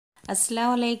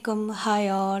അസ്സലാമലൈക്കും hi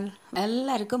all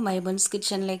എല്ലാവർക്കും മൈബുൻസ്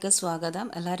കിച്ചണിലേക്ക് സ്വാഗതം.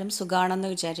 എല്ലാവരും സുഖാണെന്ന്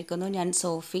വിചാരിക്കുന്നു. ഞാൻ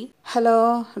സോഫി. ഹലോ,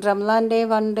 റംലാൻ്റെ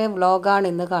വൺ ഡേ വ്ളോഗാണ്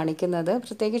ഇന്ന് കാണിക്കുന്നത്.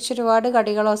 പ്രത്യേകിച്ച് ഒരുപാട്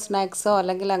കടികളോ സ്നാക്സോ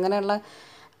അല്ലെങ്കിൽ അങ്ങനെയുള്ള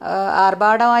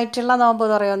ആർഭാടമായിട്ടുള്ള നോമ്പ്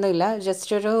തുറയൊന്നുമില്ല.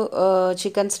 ജസ്റ്റ് ഒരു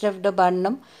ചിക്കൻ സ്റ്റഫ്ഡ്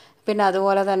ബണ്ണും പിന്നെ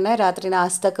അതുപോലെ തന്നെ രാത്രി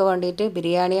നാസ്തക്ക് വേണ്ടിയിട്ട്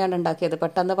ബിരിയാണിയാണ് ഉണ്ടാക്കിയത്.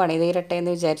 പെട്ടെന്ന് പണി തീരട്ടെ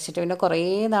എന്ന് വിചാരിച്ചിട്ട്. പിന്നെ കുറേ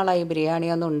നാളായി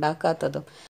ബിരിയാണിയൊന്നും ഉണ്ടാക്കാത്തതും.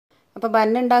 അപ്പോൾ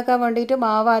ബന്നുണ്ടാക്കാൻ വേണ്ടിയിട്ട്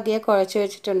മാവ് ആദ്യം കുഴച്ച്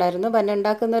വെച്ചിട്ടുണ്ടായിരുന്നു.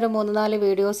 ബന്നുണ്ടാക്കുന്ന ഒരു 3-4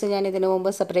 വീഡിയോസ് ഞാൻ ഇതിനു മുമ്പ്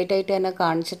സെപ്പറേറ്റ് ആയിട്ട് തന്നെ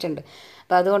കാണിച്ചിട്ടുണ്ട്.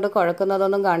 അപ്പോൾ അതുകൊണ്ട്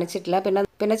കുഴക്കുന്നതൊന്നും കാണിച്ചിട്ടില്ല.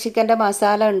 പിന്നെ ചിക്കൻ്റെ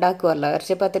മസാല ഉണ്ടാക്കുമല്ലോ,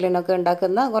 ഇറച്ചിപ്പത്തിലിനൊക്കെ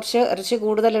ഉണ്ടാക്കുന്ന കുറച്ച് ഇറച്ചി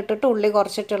കൂടുതലിട്ടിട്ട് ഉള്ളി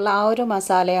കുറച്ചിട്ടുള്ള ആ ഒരു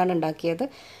മസാലയാണ് ഉണ്ടാക്കിയത്.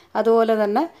 അതുപോലെ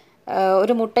തന്നെ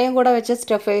ഒരു മുട്ടയും കൂടെ വെച്ച്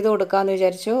സ്റ്റഫ് ചെയ്ത് കൊടുക്കാമെന്ന്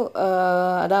വിചാരിച്ചു.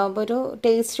 അതാകുമ്പോൾ ഒരു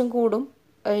ടേസ്റ്റും കൂടും.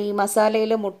 ഈ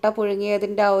മസാലയിൽ മുട്ട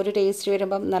പുഴുങ്ങിയതിൻ്റെ ആ ഒരു ടേസ്റ്റ്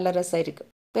വരുമ്പം നല്ല രസമായിരിക്കും.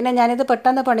 പിന്നെ ഞാനിത്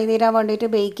പെട്ടെന്ന് പണി തീരാൻ വേണ്ടിയിട്ട്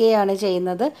ബേക്ക് ചെയ്യുകയാണ്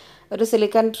ചെയ്യുന്നത്. ഒരു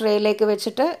സിലിക്കൺ ട്രേയിലേക്ക്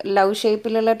വെച്ചിട്ട് ലവ്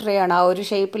ഷേപ്പിലുള്ള ട്രേ ആണ്. ആ ഒരു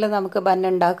ഷേപ്പിൽ നമുക്ക് ബൻ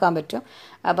ഉണ്ടാക്കാൻ പറ്റും.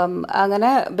 അപ്പം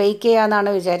അങ്ങനെ ബേക്ക്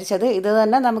ചെയ്യാമെന്നാണ് വിചാരിച്ചത്. ഇത്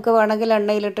തന്നെ നമുക്ക് വേണമെങ്കിൽ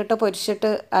എണ്ണയിലിട്ടിട്ട്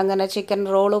പൊരിച്ചിട്ട് അങ്ങനെ ചിക്കൻ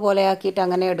റോള് പോലെ ആക്കിയിട്ട്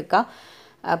അങ്ങനെ എടുക്കാം.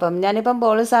 അപ്പം ഞാനിപ്പം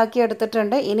ബോൾസ് ആക്കി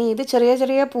എടുത്തിട്ടുണ്ട്. ഇനി ഇത് ചെറിയ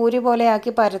ചെറിയ പൂരി പോലെ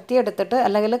ആക്കി പരത്തിയെടുത്തിട്ട്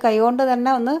അല്ലെങ്കിൽ കൈകൊണ്ട്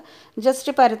തന്നെ ഒന്ന്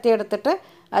ജസ്റ്റ് പരത്തിയെടുത്തിട്ട്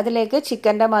അതിലേക്ക്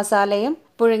ചിക്കൻ്റെ മസാലയും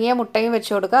പുഴുങ്ങിയ മുട്ടയും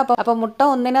വെച്ച് കൊടുക്കുക. അപ്പോൾ മുട്ട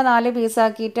 1-4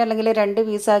 പീസാക്കിയിട്ട് അല്ലെങ്കിൽ 2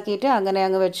 പീസാക്കിയിട്ട് അങ്ങനെ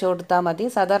അങ്ങ് വെച്ച് കൊടുത്താൽ മതി.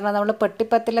 സാധാരണ നമ്മൾ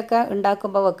പെട്ടിപ്പത്തിലൊക്കെ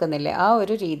ഉണ്ടാക്കുമ്പോൾ വെക്കുന്നില്ലേ, ആ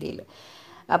ഒരു രീതിയിൽ.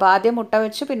 അപ്പോൾ ആദ്യം മുട്ട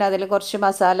വെച്ചു, പിന്നെ അതിൽ കുറച്ച്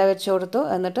മസാല വെച്ച് കൊടുത്തു.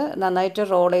 എന്നിട്ട് നന്നായിട്ട്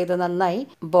റോൾ ചെയ്ത് നന്നായി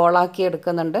ബോളാക്കി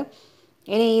എടുക്കുന്നുണ്ട്.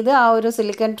 ഇനി ഇത് ആ ഒരു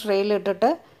സിലിക്കൺ ട്രേയിൽ ഇട്ടിട്ട്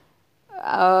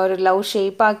ഒരു ലവ്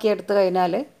ഷേപ്പാക്കി എടുത്തു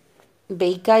കഴിഞ്ഞാൽ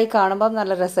ബേക്കായി കാണുമ്പം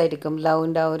നല്ല രസമായിരിക്കും,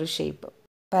 ലവിൻ്റെ ആ ഒരു ഷേപ്പ്.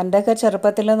 അപ്പം എൻ്റെയൊക്കെ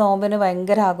ചെറുപ്പത്തിൽ നോമ്പിന്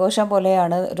ഭയങ്കര ആഘോഷം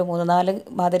പോലെയാണ്. ഒരു 3-4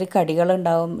 മാതിരി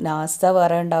കടികളുണ്ടാവും. നാസ്ത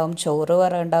വേറെ ഉണ്ടാവും, ചോറ്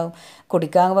വേറെ ഉണ്ടാവും,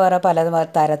 കുടിക്കാൻ വേറെ പല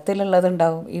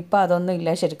തരത്തിലുള്ളതുണ്ടാവും. ഇപ്പം അതൊന്നും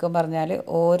ഇല്ല. ശരിക്കും പറഞ്ഞാൽ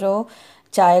ഓരോ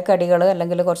ചായക്കടികൾ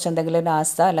അല്ലെങ്കിൽ കുറച്ച് എന്തെങ്കിലും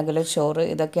നാസ്ത അല്ലെങ്കിൽ ചോറ്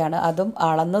ഇതൊക്കെയാണ്. അതും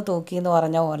അളന്ന് തൂക്കി എന്ന്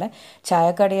പറഞ്ഞ പോലെ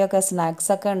ചായക്കടിയൊക്കെ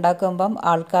സ്നാക്സൊക്കെ ഉണ്ടാക്കുമ്പം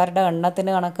ആൾക്കാരുടെ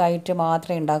എണ്ണത്തിന് കണക്കായിട്ട്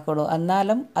മാത്രമേ ഉണ്ടാക്കുള്ളൂ.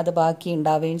 എന്നാലും അത് ബാക്കി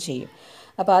ഉണ്ടാവുകയും ചെയ്യും.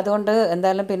 അപ്പോൾ അതുകൊണ്ട്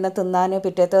എന്തായാലും പിന്നെ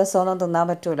പിറ്റേത്തെ ദിവസമൊന്നും തിന്നാൻ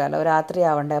പറ്റില്ലല്ലോ, രാത്രി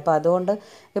ആവണ്ടേ. അപ്പോൾ അതുകൊണ്ട്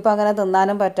ഇപ്പോൾ അങ്ങനെ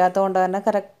തിന്നാനും പറ്റാത്തതുകൊണ്ട് തന്നെ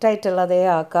കറക്റ്റായിട്ടുള്ളതേ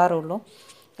ആക്കാറുള്ളൂ.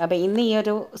 അപ്പോൾ ഇന്ന് ഈ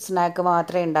ഒരു സ്നാക്ക്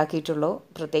മാത്രമേ ഉണ്ടാക്കിയിട്ടുള്ളൂ.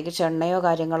 പ്രത്യേകിച്ച് എണ്ണയോ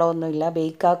കാര്യങ്ങളോ ഒന്നുമില്ല.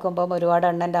 ബേക്കാക്കുമ്പം ഒരുപാട്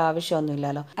എണ്ണൻ്റെ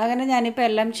ആവശ്യമൊന്നുമില്ലല്ലോ. അങ്ങനെ ഞാനിപ്പോൾ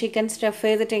എല്ലാം ചിക്കൻ സ്റ്റഫ്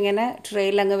ചെയ്തിട്ട് ഇങ്ങനെ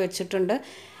ട്രെയിൽ അങ്ങ് വെച്ചിട്ടുണ്ട്.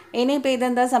 ഇനിയിപ്പോൾ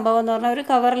ഇതെന്താ സംഭവം എന്ന് പറഞ്ഞാൽ ഒരു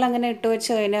കവറിൽ അങ്ങനെ ഇട്ട്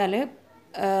വെച്ച് കഴിഞ്ഞാൽ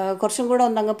കുറച്ചും കൂടെ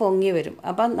ഒന്നങ്ങ് പൊങ്ങി വരും.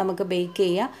 അപ്പം നമുക്ക് ബേക്ക്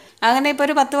ചെയ്യാം. അങ്ങനെ ഇപ്പോൾ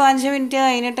ഒരു 10-15 മിനിറ്റ്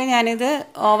കഴിഞ്ഞിട്ട് ഞാനിത്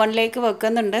ഓവനിലേക്ക്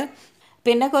വെക്കുന്നുണ്ട്.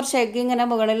 പിന്നെ കുറച്ച് എഗ്ഗ് ഇങ്ങനെ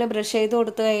മുകളിൽ ബ്രഷ് ചെയ്ത്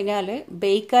കൊടുത്തു കഴിഞ്ഞാൽ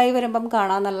ബേക്കായി വരുമ്പം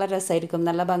കാണാൻ നല്ല രസമായിരിക്കും,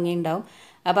 നല്ല ഭംഗിയുണ്ടാവും.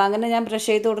 അപ്പോൾ അങ്ങനെ ഞാൻ ബ്രഷ്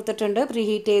ചെയ്ത് കൊടുത്തിട്ടുണ്ട്. പ്രീ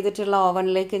ഹീറ്റ് ചെയ്തിട്ടുള്ള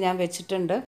ഓവനിലേക്ക് ഞാൻ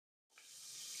വെച്ചിട്ടുണ്ട്.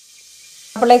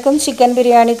 അപ്പോഴേക്കും ചിക്കൻ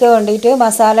ബിരിയാണിക്ക് വേണ്ടിയിട്ട്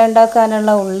മസാല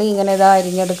ഉണ്ടാക്കാനുള്ള ഉള്ളി ഇങ്ങനെ ഇതാ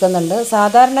അരിഞ്ഞെടുക്കുന്നുണ്ട്.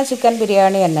 സാധാരണ ചിക്കൻ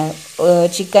ബിരിയാണി തന്നെ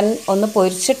ചിക്കൻ ഒന്ന്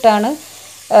പൊരിച്ചിട്ടാണ്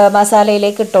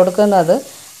മസാലയിലേക്ക് ഇട്ട് കൊടുക്കുന്നത്.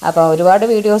 അപ്പോൾ ഒരുപാട്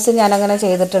വീഡിയോസ് ഞാനങ്ങനെ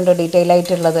ചെയ്തിട്ടുണ്ട് ഡീറ്റെയിൽ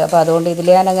ആയിട്ടുള്ളത്. അപ്പോൾ അതുകൊണ്ട് ഇതിൽ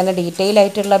ഞാനങ്ങനെ ഡീറ്റെയിൽ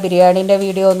ആയിട്ടുള്ള ബിരിയാണീൻ്റെ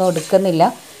വീഡിയോ ഒന്നും എടുക്കുന്നില്ല.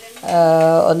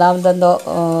 ഒന്നാമതെന്തോ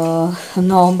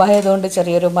നോമ്പായതുകൊണ്ട്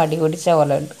ചെറിയൊരു മടി പിടിച്ച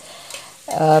പോലെ ഉണ്ട്.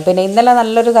 പിന്നെ ഇന്നലെ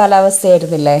നല്ലൊരു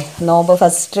കാലാവസ്ഥയായിരുന്നില്ലേ, നോമ്പ്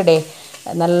ഫസ്റ്റ് ഡേ.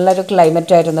 നല്ലൊരു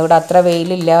ക്ലൈമറ്റ് ആയിരുന്നു. ഇവിടെ അത്ര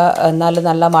വെയിലില്ല, എന്നാലും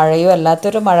നല്ല മഴയും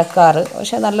അല്ലാത്തൊരു മഴക്കാറ്.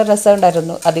 പക്ഷെ നല്ല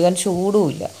രസമുണ്ടായിരുന്നു, അധികം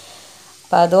ചൂടുമില്ല.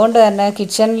 അപ്പം അതുകൊണ്ട് തന്നെ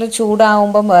കിച്ചണിൽ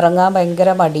ചൂടാവുമ്പം ഇറങ്ങാൻ ഭയങ്കര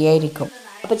മടിയായിരിക്കും.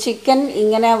 അപ്പോൾ ചിക്കൻ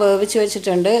ഇങ്ങനെ വേവിച്ച്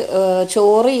വെച്ചിട്ടുണ്ട്.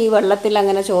 ചോറ് ഈ വെള്ളത്തിൽ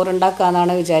അങ്ങനെ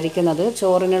ചോറുണ്ടാക്കാമെന്നാണ് വിചാരിക്കുന്നത്.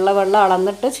 ചോറിനുള്ള വെള്ളം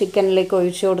അളന്നിട്ട് ചിക്കനിലേക്ക്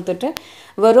ഒഴിച്ചു കൊടുത്തിട്ട്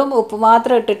വെറും ഉപ്പ്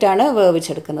മാത്രം ഇട്ടിട്ടാണ്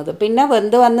വേവിച്ചെടുക്കുന്നത്. പിന്നെ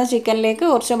വെന്ത് വന്ന ചിക്കനിലേക്ക്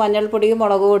കുറച്ച് മഞ്ഞൾപ്പൊടിയും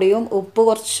മുളക് പൊടിയും ഉപ്പ്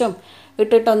കുറച്ചും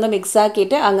ഇട്ടിട്ടൊന്ന്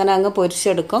മിക്സാക്കിയിട്ട് അങ്ങനെ അങ്ങ്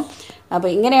പൊരിച്ചെടുക്കും. അപ്പോൾ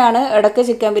ഇങ്ങനെയാണ് ഇടയ്ക്ക്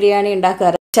ചിക്കൻ ബിരിയാണി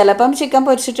ഉണ്ടാക്കാറ്. ചിലപ്പം ചിക്കൻ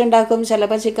പൊരിച്ചിട്ടുണ്ടാക്കും,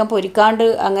 ചിലപ്പോൾ ചിക്കൻ പൊരിക്കാണ്ട്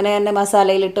അങ്ങനെ തന്നെ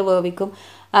മസാലയിലിട്ട് വേവിക്കും.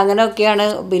 അങ്ങനെയൊക്കെയാണ്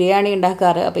ബിരിയാണി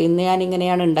ഉണ്ടാക്കാറ്. അപ്പോൾ ഇന്ന് ഞാൻ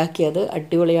ഇങ്ങനെയാണ് ഉണ്ടാക്കിയത്.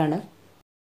 അടിപൊളിയാണ്.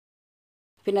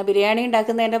 പിന്നെ ബിരിയാണി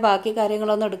ഉണ്ടാക്കുന്നതിൻ്റെ ബാക്കി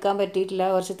കാര്യങ്ങളൊന്നും എടുക്കാൻ പറ്റിയിട്ടില്ല,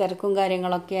 കുറച്ച് തിരക്കും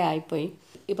കാര്യങ്ങളൊക്കെ ആയിപ്പോയി.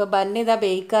 ഇപ്പോൾ ബന്നിതാ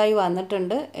ബേക്കായി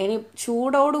വന്നിട്ടുണ്ട്. ഇനി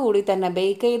ചൂടോടുകൂടി തന്നെ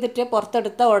ബേക്ക് ചെയ്തിട്ട്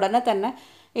പുറത്തെടുത്ത ഉടനെ തന്നെ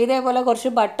ഇതേപോലെ കുറച്ച്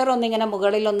ബട്ടർ ഒന്നിങ്ങനെ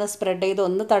മുകളിലൊന്ന് സ്പ്രെഡ് ചെയ്ത്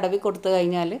ഒന്ന് തടവി കൊടുത്തു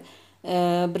കഴിഞ്ഞാൽ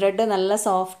ബ്രെഡ് നല്ല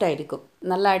സോഫ്റ്റ് ആയിരിക്കും,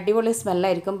 നല്ല അടിപൊളി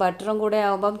സ്മെല്ലായിരിക്കും. ബട്ടറും കൂടെ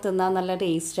ആകുമ്പം തിന്നാൻ നല്ല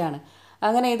ടേസ്റ്റാണ്.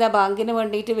 അങ്ങനെ ഇതാ ബാങ്കിന്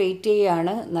വേണ്ടിയിട്ട് വെയിറ്റ്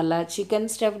ചെയ്യുകയാണ്. നല്ല ചിക്കൻ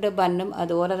സ്റ്റഫ്ഡ് ബന്നും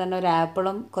അതുപോലെ തന്നെ ഒരു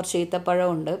ആപ്പിളും കുറച്ച്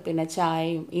ഈത്തപ്പഴവും ഉണ്ട്, പിന്നെ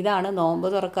ചായയും. ഇതാണ് നോമ്പ്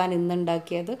തുറക്കാൻ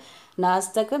ഇന്നുണ്ടാക്കിയത്.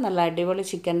 നാസ്തക്ക് നല്ല അടിപൊളി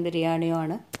ചിക്കൻ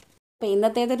ബിരിയാണിയുമാണ്. അപ്പോൾ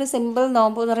ഇന്നത്തേതൊരു സിമ്പിൾ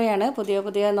നോമ്പ് തുറയാണ്. പുതിയ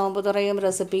പുതിയ നോമ്പ് തുറയും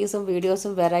റെസിപ്പീസും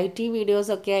വീഡിയോസും വെറൈറ്റി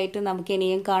വീഡിയോസൊക്കെ ആയിട്ട് നമുക്ക്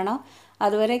ഇനിയും കാണാം.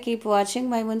 അതുവരെ keep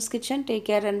watching my മുൻസ് kitchen. Take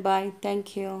care and by.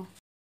 Thank you.